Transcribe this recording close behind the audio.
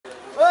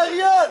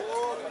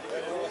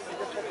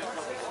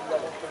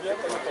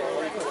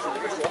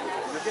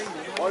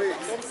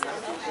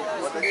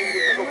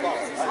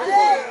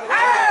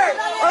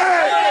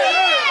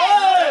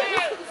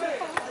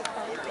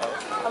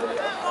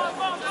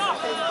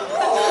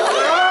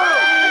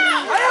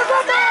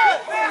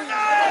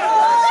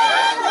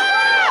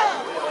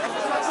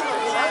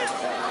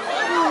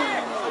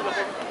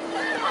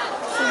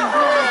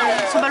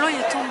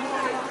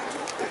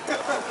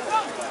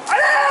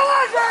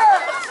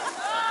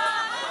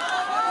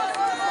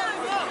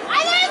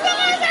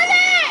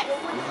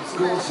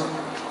vidéos sont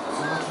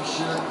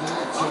affichées en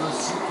direct sur le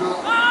site.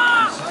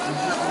 Il suffit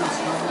juste de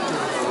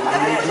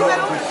scanner le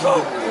logo dessus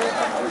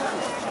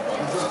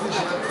des affiches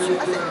à l'entrée des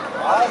terrains.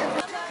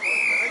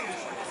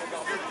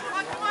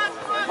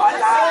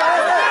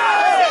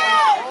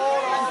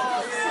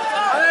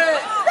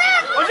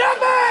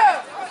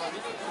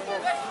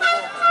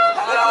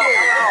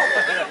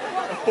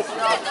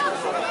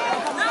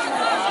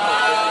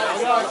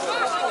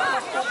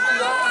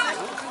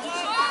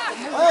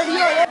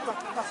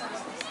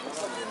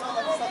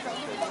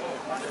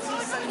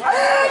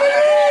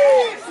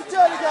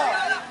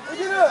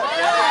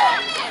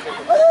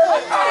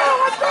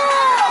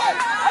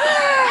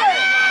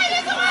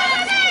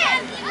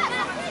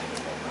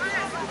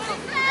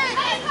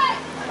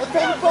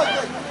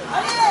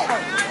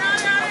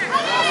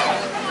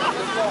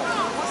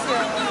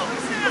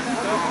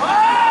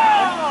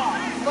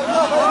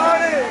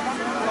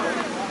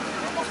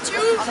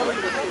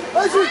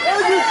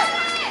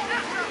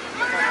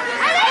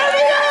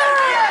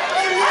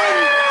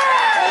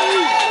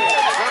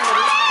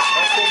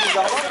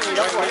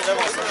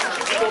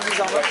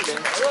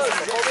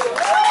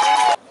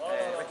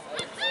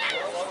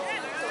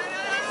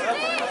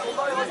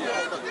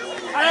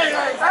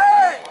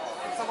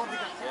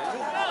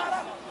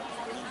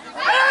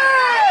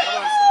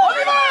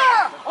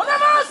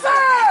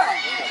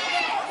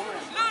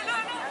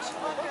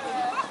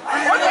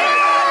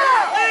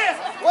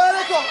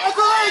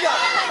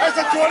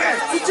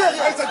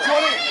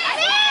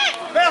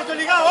 Merde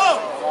les gars, oh!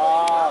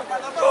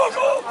 Go!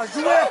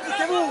 Jouez,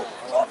 appliquez-vous!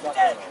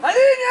 La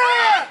ligne!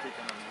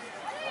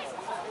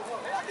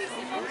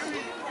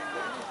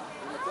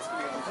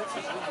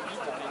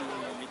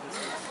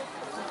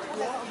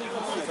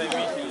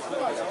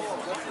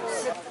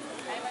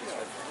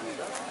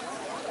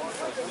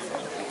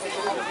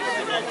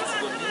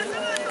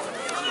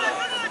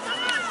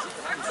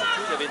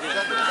 Il y avait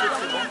déjà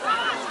très bon.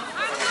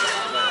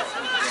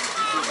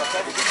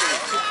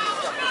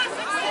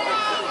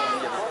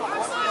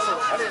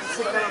 Allez,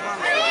 c'est pas la main.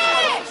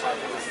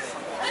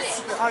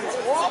 Allez.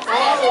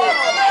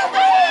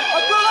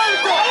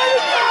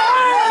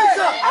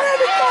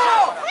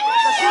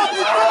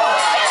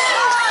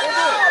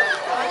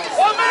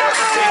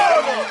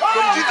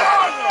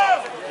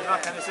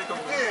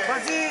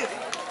 Vas-y.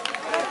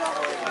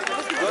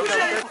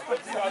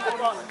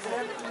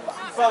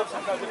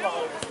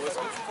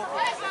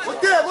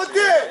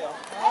 Montez.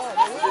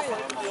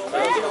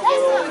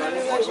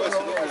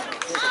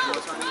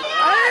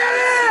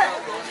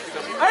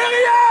 Allez,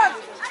 Riyad!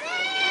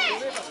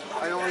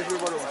 Allez, on va jouer le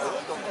ballon.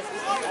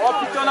 Oh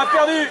putain, on a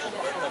perdu!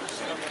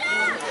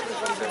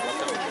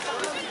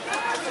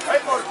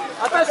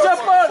 Attention,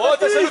 Paul! Oh,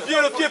 attention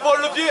le pied, Paul,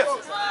 le pied!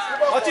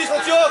 Mathis,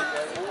 attention!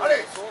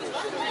 Allez!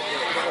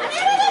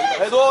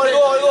 Edouard!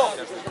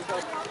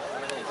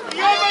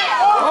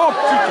 Oh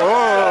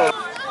putain!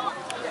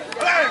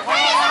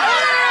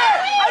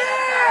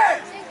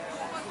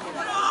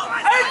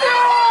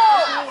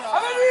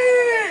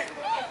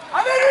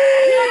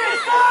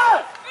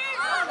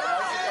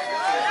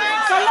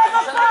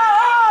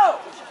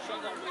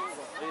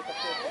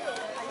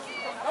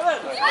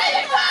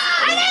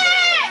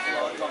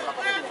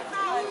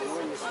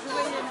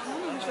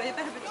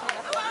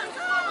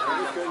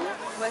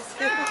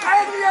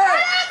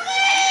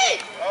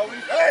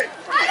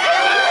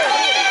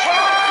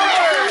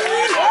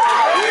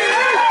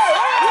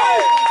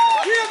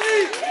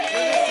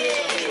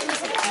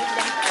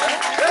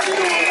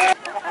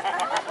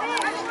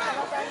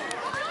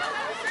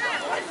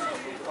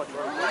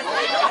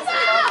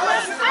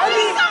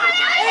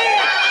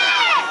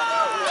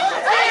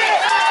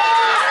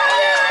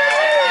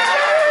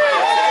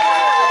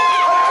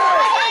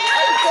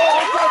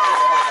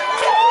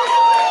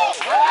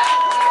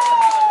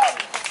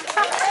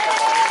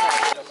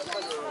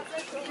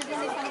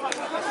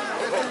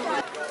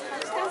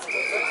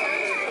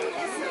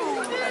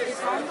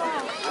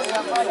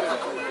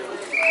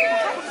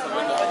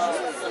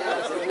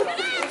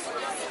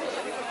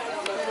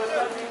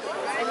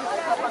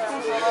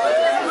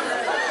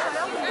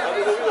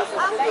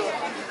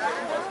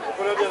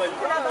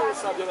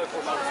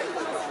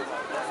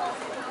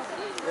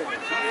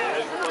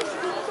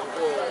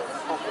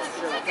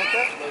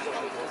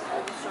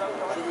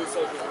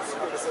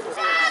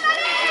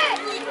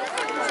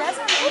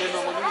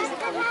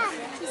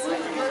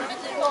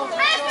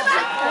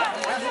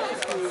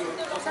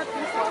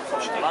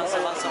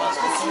 Avance,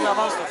 continue,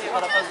 avance, ne fais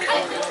pas la passe de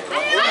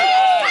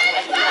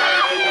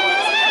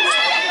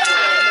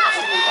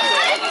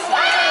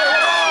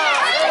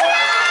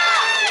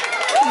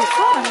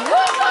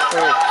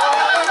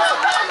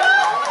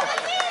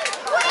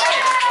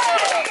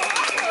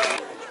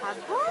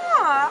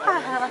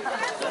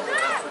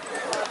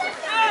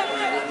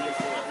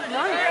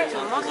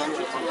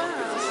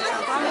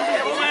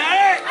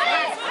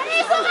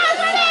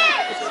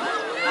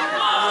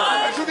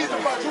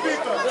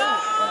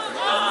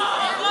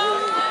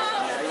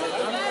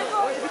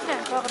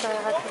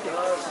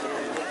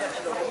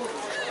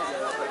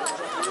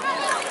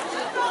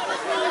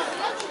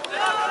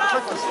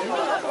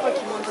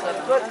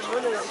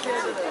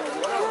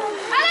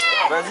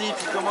Vas-y,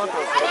 puis comment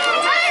toi?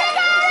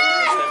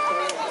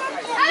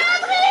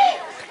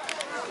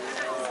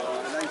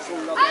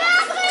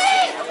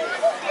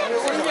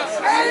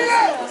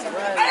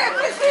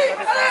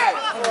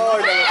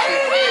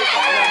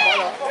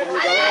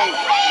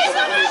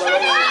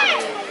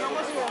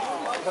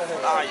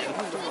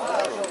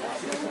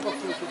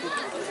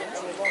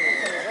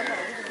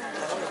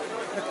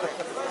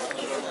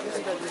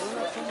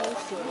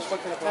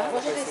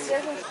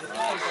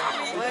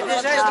 Ouais,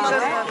 déjà, je demande.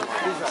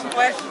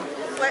 Ouais.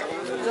 Ouais.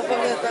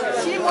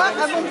 Si, moi,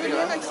 à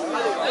Montpellier, Maxime.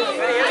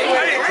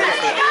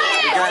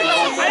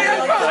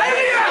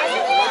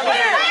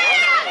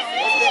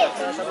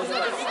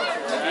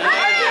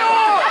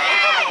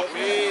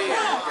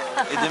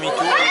 Et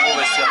demi-tour, et bon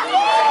vestiaire.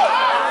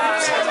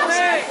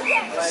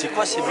 C'est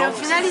quoi ces blancs?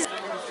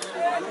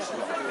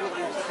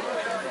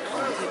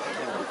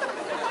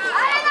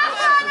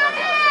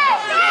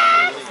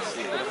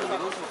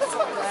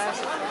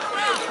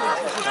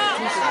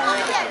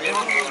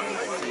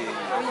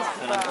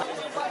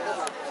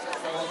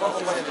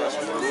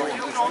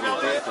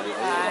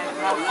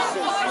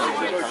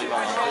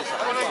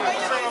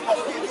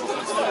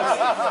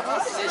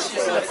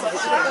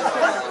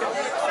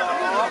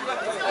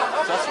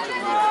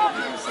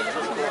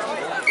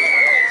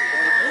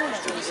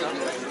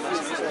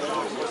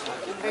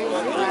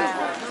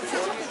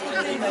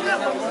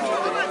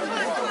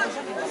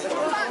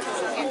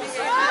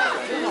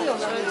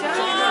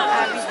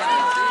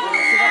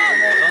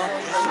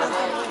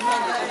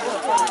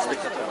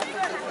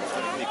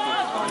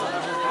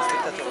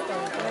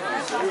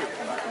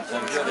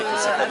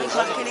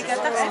 Marquer les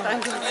cathares, c'est pas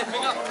une chose.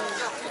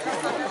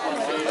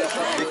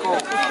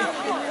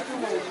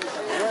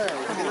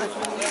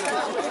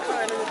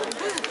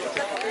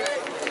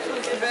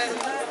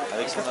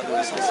 Avec son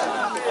adolescence,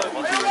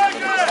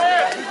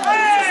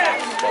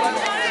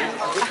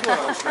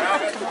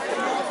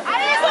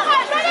 allez,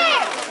 courage, allez!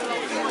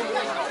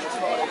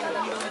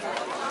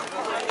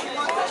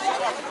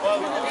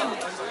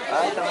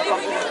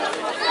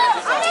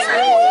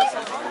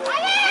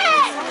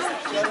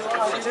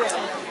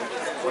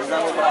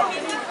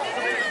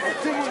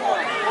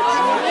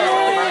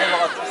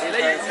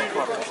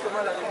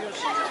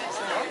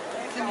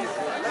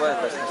 ouais,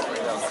 parce que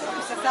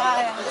Ça sert à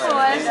rien.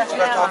 Ouais, tu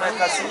vas te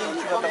remettre assis,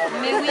 tu vas te remettre.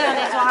 mais oui, on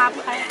les aura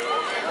après.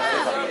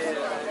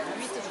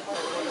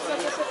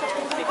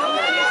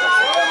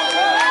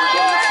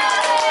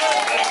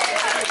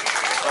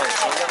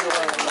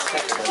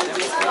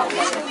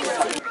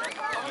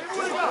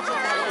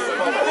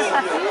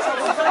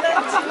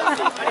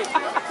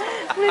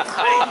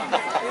 Allez,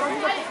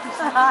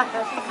 les orages,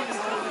 allez!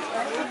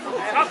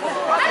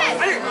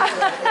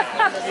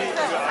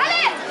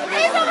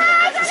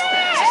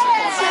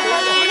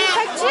 Les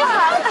factures.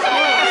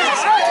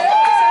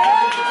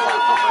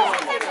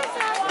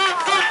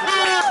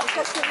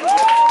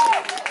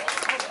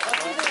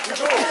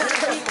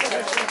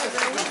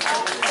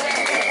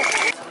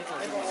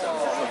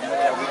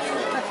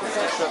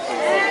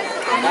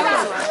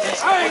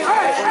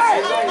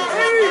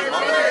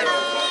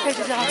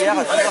 Hier,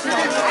 à 10h40,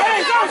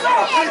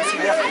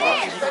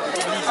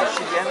 l'Église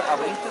chilienne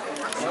abrite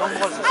de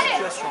nombreuses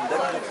situations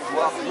d'abus de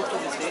pouvoir,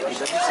 d'autorité et d'abus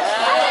sexuels.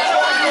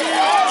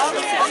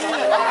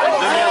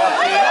 Une demi-heure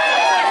après,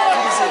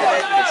 tous les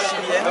évêques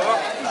chiliennes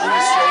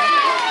démissionnent,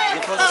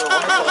 déposent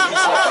remettent leur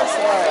démission en place.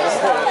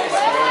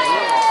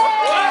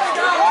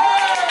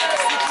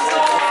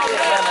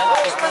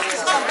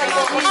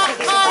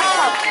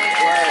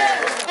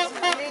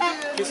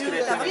 Qu'est-ce que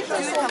les thèmes?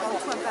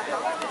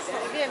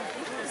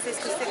 C'est ce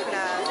que c'est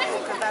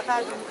qu'un papa,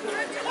 donc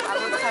à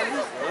votre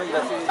avis.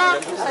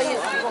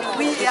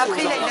 Oui, et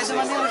après il a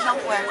demandé aux gens,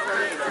 ouais.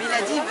 Mais il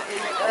a dit,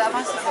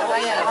 avant c'est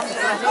vrai, avant de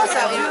demander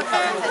ça, Dieu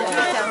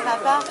était un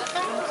papa, donc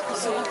il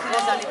se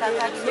reconnaît dans les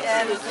papas qui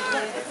aiment,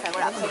 enfin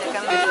voilà, après il a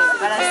quand même,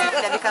 voilà, c'est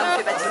qu'il avait quand même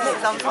fait baptiser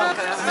ses enfants, il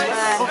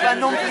ne faut pas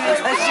non plus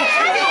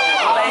exagérer,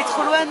 on va aller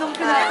trop loin non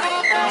plus. Mais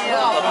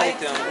Papa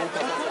était un bon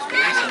papa.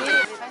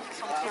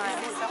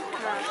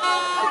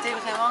 c'était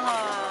vraiment...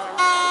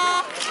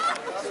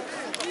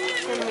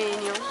 C'est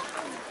mignon.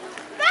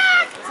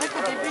 C'est vrai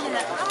qu'au début, il y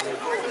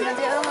en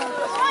avait un.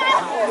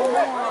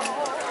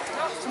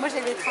 Moi,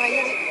 j'avais travaillé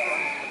avec.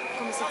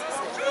 Comment c'est?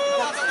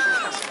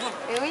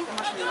 Et oui.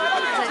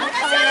 J'avais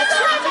travaillé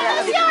là-dessus.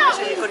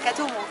 J'avais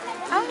Colcato, moi.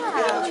 Ah.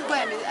 Du coup,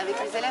 avec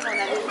les élèves, on avait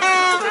fait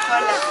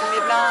l'école, la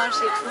fumée blanche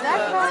et tout.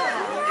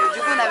 Du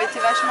coup, on avait été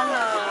vachement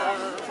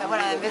enfin,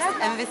 voilà,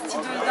 investi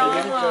dedans.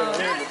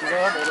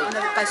 On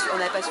n'avait pas su, on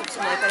n'avait pas la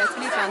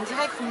télé, enfin, en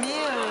direct, mais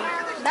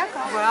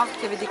D'accord. voilà,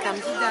 qu'il y avait des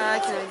candidats,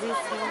 qu'il y avait des...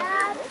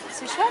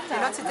 C'est chouette. Et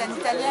l'autre, c'était un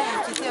Italien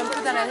qui était un peu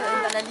dans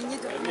la lignée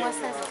de moi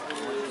 16.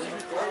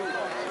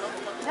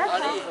 D'accord.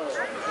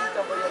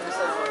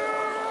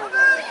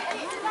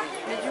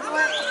 Mais du coup,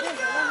 ouais,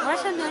 Moi,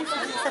 j'aime bien.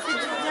 Ça fait du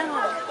bien.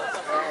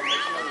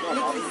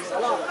 L'église.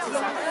 C'est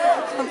ça.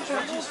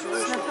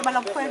 c'est un peu mal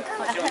en point.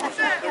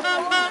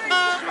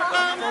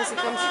 C'est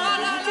comme si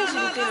j'ai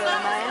loupé le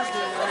mariage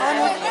de...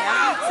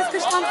 C'est ce que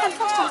je en train de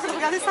faire, je suis en train de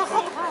regarder sa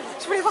robe.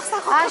 Je voulais voir sa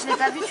robe. Ah, je l'ai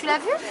pas vu, tu l'as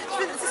vu?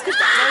 C'est ce que je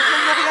viens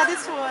de regarder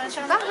sur Tu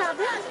vas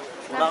regarder?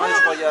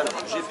 Mariage royal,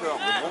 j'ai peur,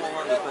 le bon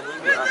moment de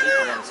panique arrive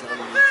pendant la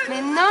cérémonie.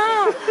 Mais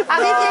non!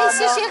 Arrive, viens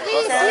ici,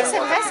 chérie. Si, c'est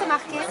vrai, c'est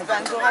marqué. C'est pas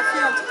un Gorafi ou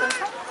un truc comme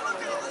ça?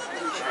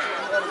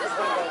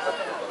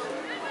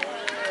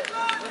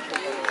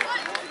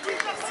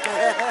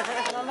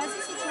 Alors vas-y,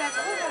 si tu la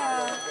trouves.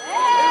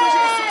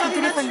 Sur ton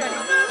téléphone.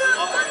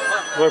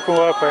 On va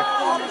courir après.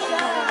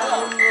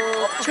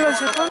 Je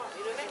sais pas.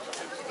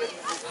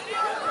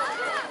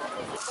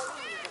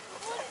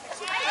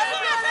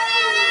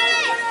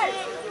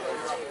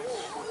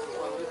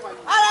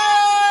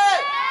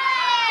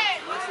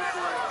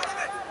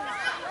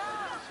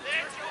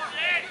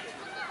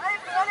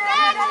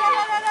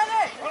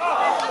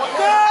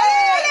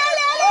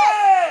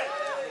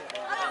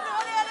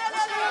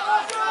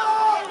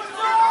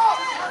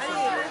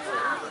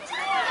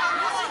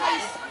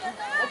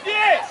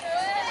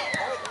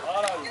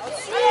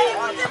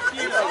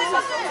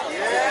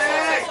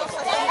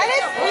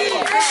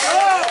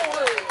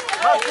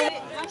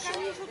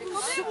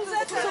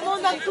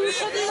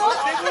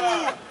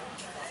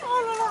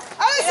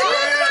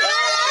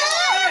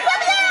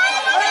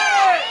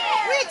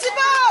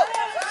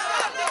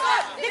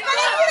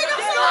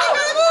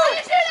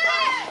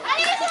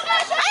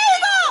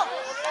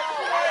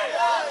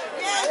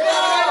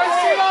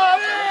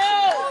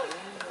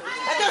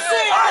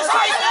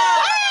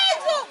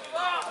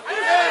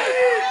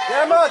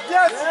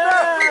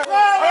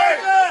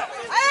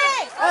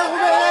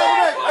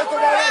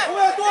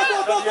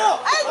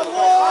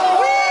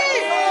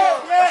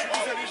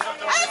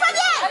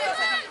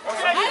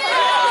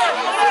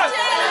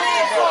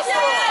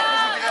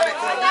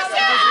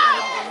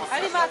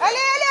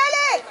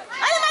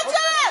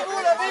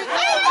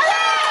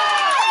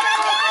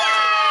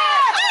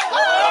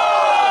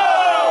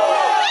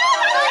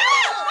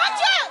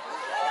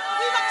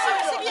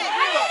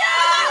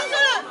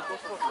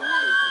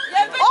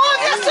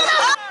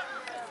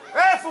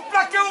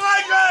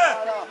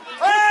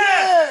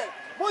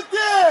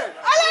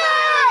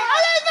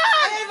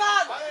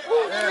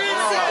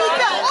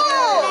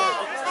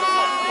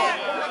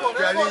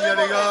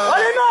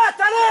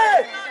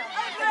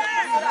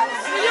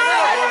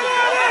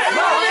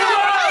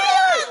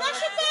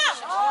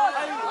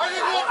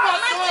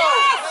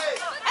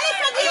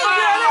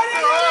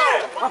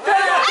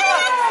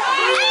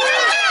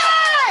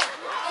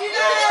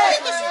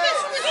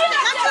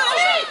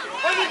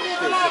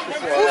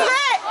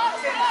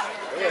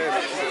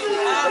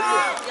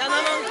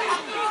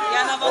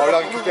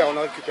 On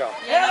la récupère.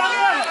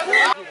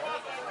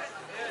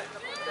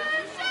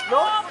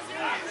 Non.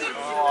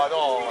 Oh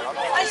non.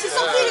 Allez, c'est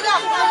sorti les gars.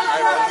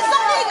 C'est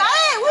sorti les gars.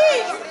 Allez, oui.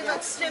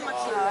 Maxime. Non,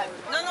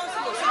 non,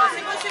 c'est bon, c'est bon,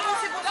 c'est bon, c'est bon,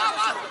 c'est bon.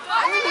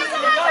 Allez,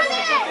 Maxime.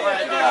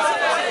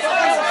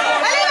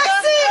 Allez.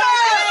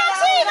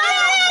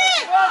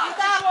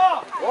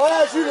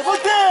 Ouais, Jules,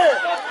 montez.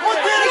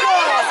 Montez les gars.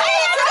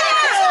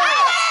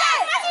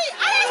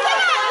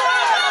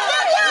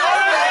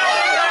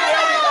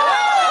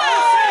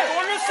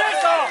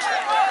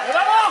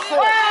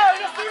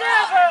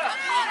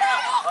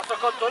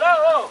 Là,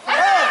 oh.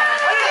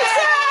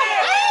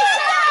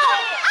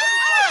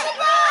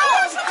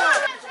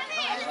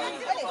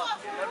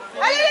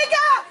 Allez les gars.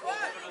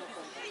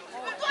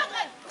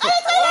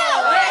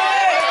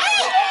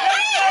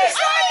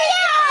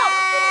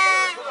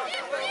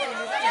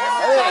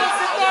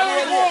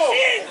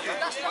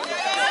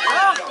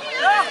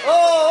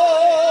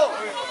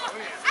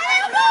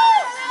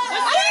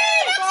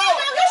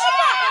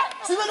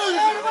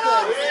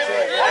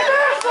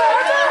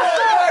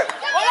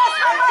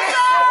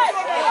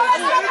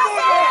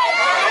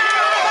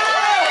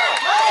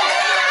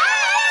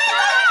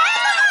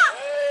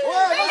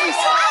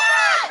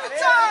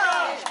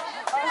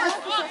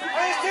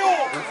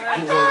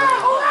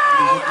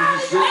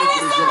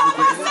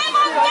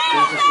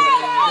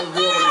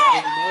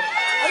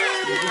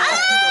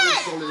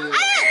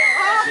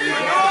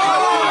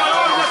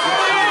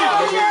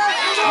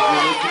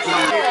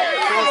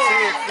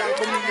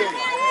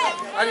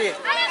 Allez,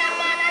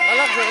 à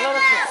l'argent, à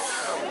l'argent.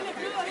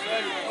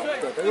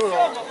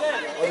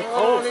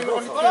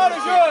 Voilà le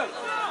jeu.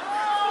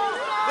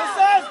 Le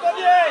 16,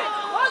 combien?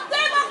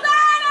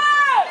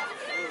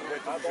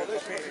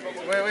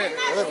 Ouais,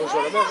 on joue à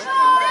la main.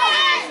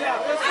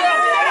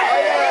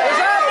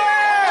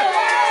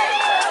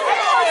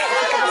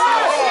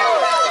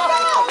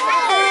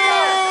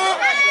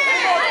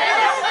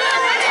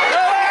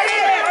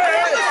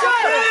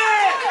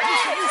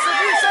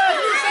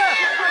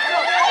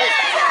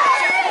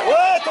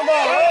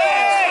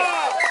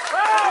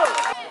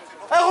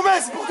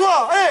 C'est pour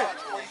toi, allez!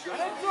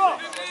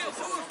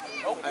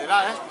 Allez là,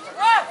 hein?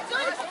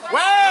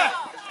 Ouais!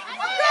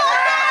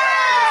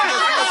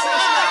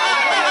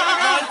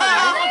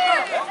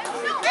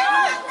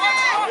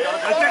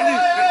 Interdit!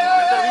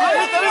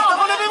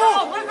 Relevez-vous!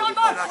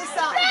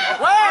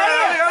 Ouais,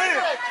 allez!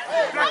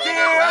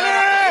 Plaquez,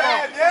 allez!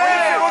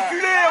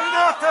 Reculez, on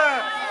note!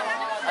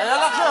 Allez, à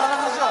l'argent!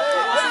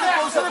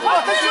 Vous savez pas,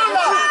 attention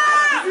là!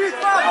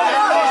 Vite,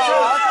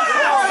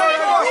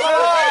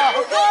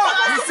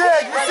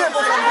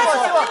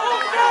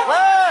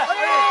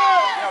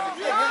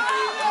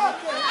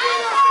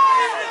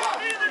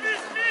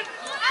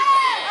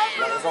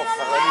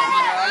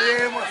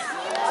 Allez, moi.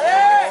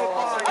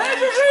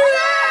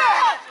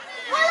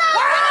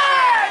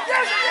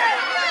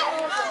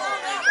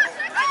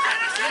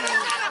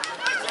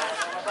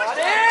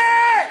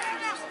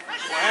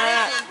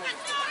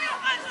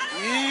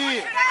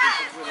 Oui.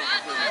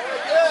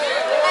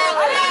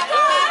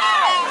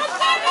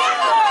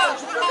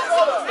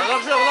 La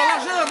largeur,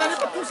 n'allez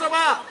pas tout, ça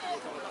va.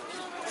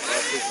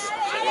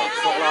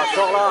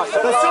 Sors là.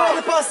 Attention, on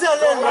est passé à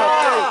l'aile là.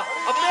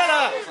 Après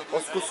là. On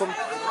se consomme.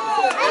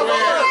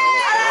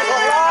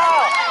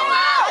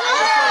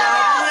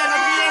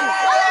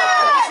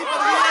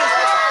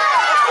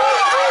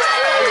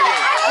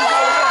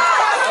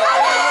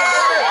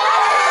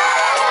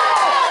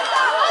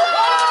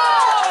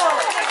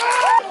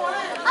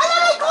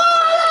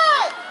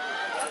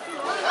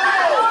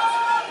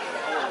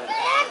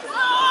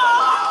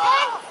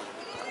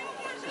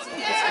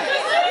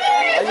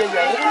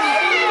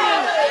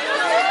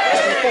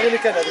 Les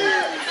canards.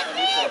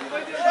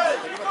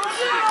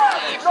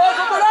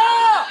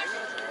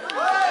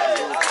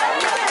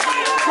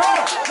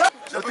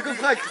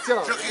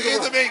 Je riais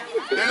de bien,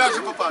 mais là je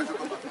peux pas.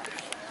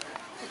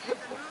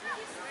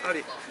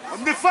 Allez, on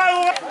défend,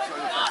 ouais.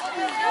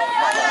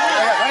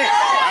 Allez.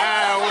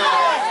 Ah ouais.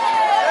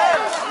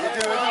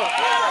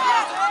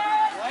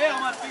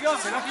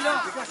 C'est la finale.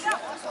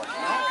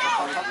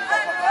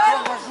 On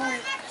va jouer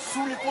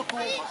sous les poteaux.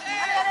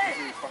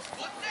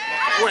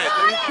 Ouais.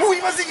 Oui,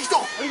 vas-y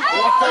Victor. Il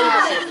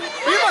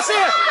est passé.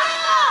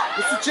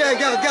 Le soutien,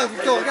 garde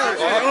Victor, garde.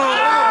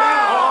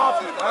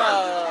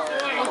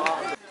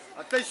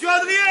 Attention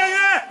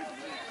Adrien.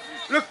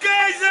 Le 15.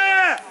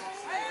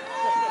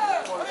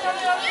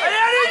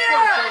 Allez.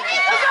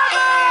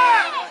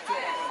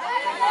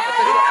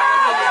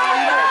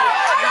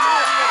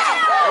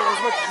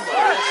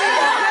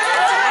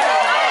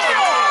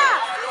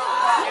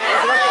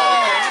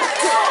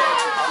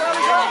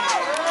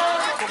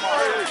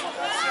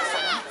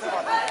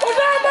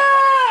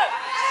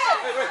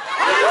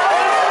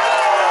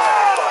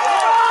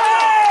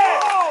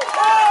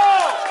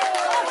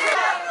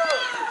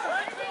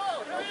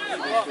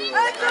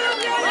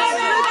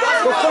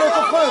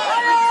 Contrôle.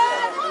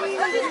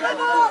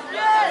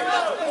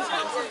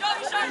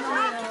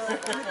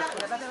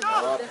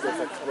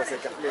 On va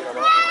s'écarter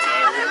là-bas.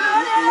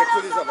 Il n'y a que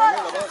des abonnés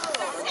là-bas.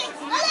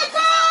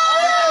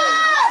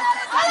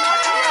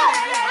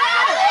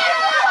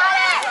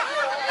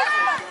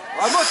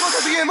 Ah, monte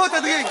Adrien. Monte. Tout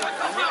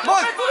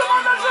le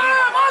monde à jeu,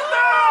 monte.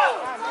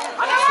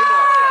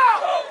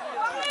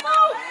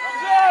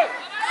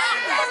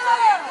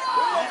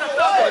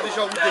 Il a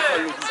déjà envie de défendre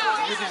le but.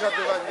 Il est déjà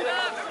devant.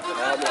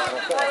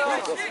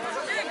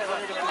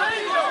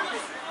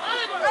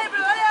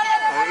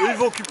 Ils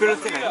vont occuper le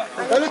terrain.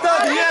 T'as le temps,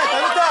 Adrien.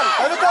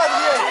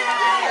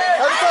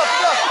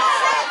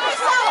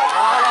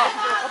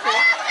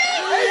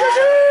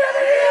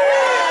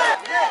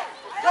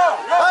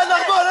 Ah,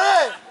 Narbonne,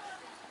 allez.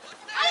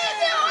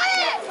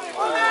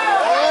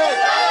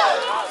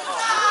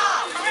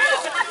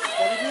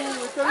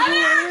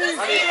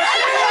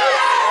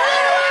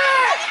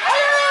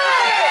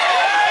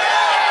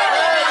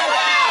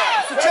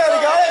 Soutien les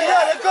gars,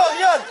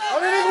 Yann.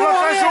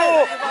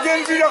 Bien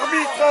vu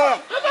l'arbitre.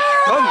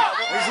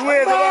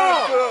 Jouez devant.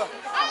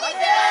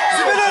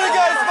 Suivez-le les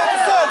gars, c'est pas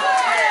tout seul.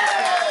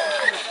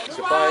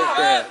 C'est pas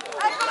été.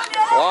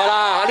 Voilà,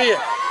 allez.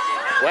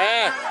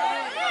 Ouais.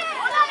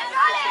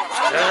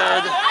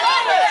 Aide.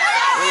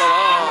 Oh là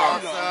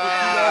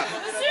là.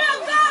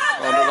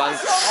 On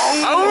devance.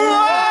 Ah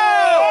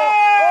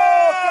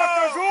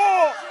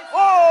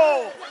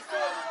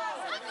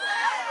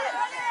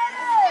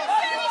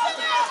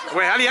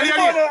ouais, allez.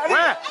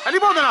 Ouais, elle est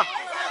bonne là.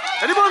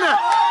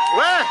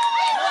 Ouais.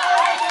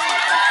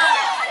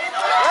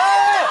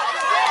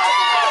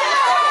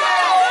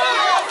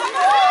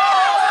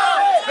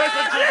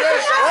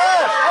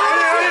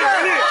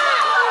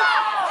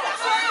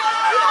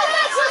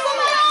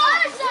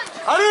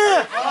 Allez.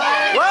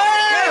 Ouais.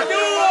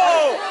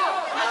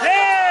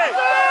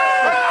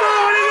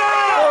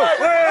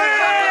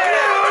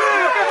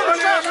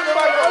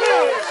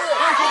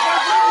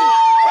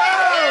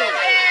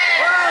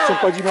 Ils sont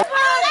pas dimanche.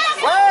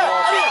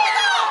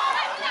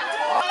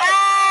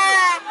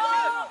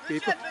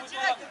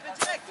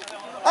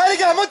 Allez les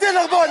gars, montez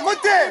Narbonne,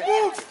 montez.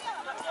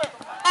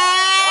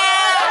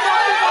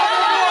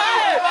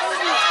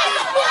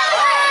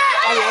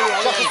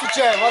 Cherche le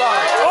soutien, voilà.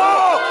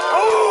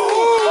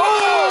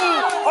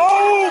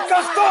 Oh,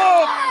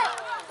 carton.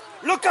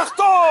 Le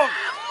carton.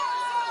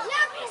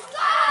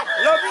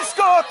 La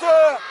biscotte.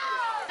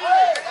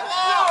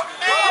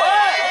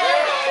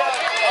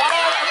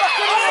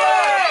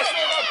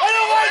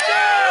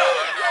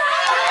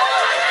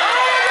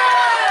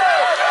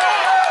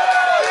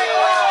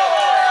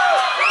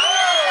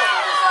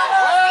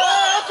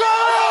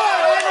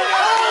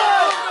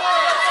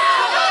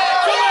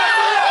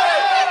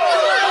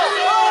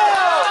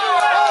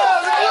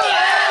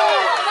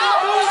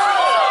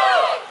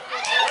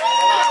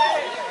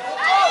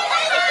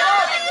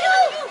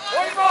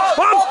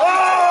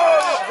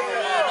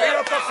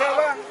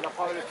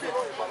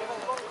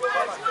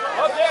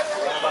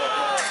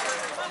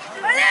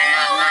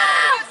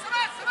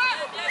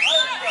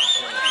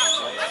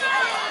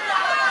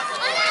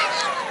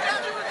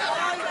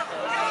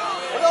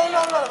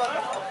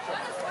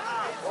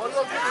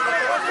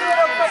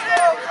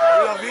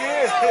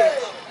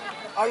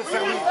 Ah, le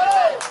fermer.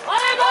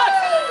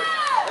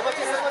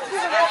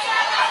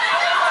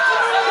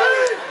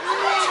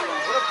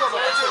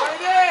 Allez,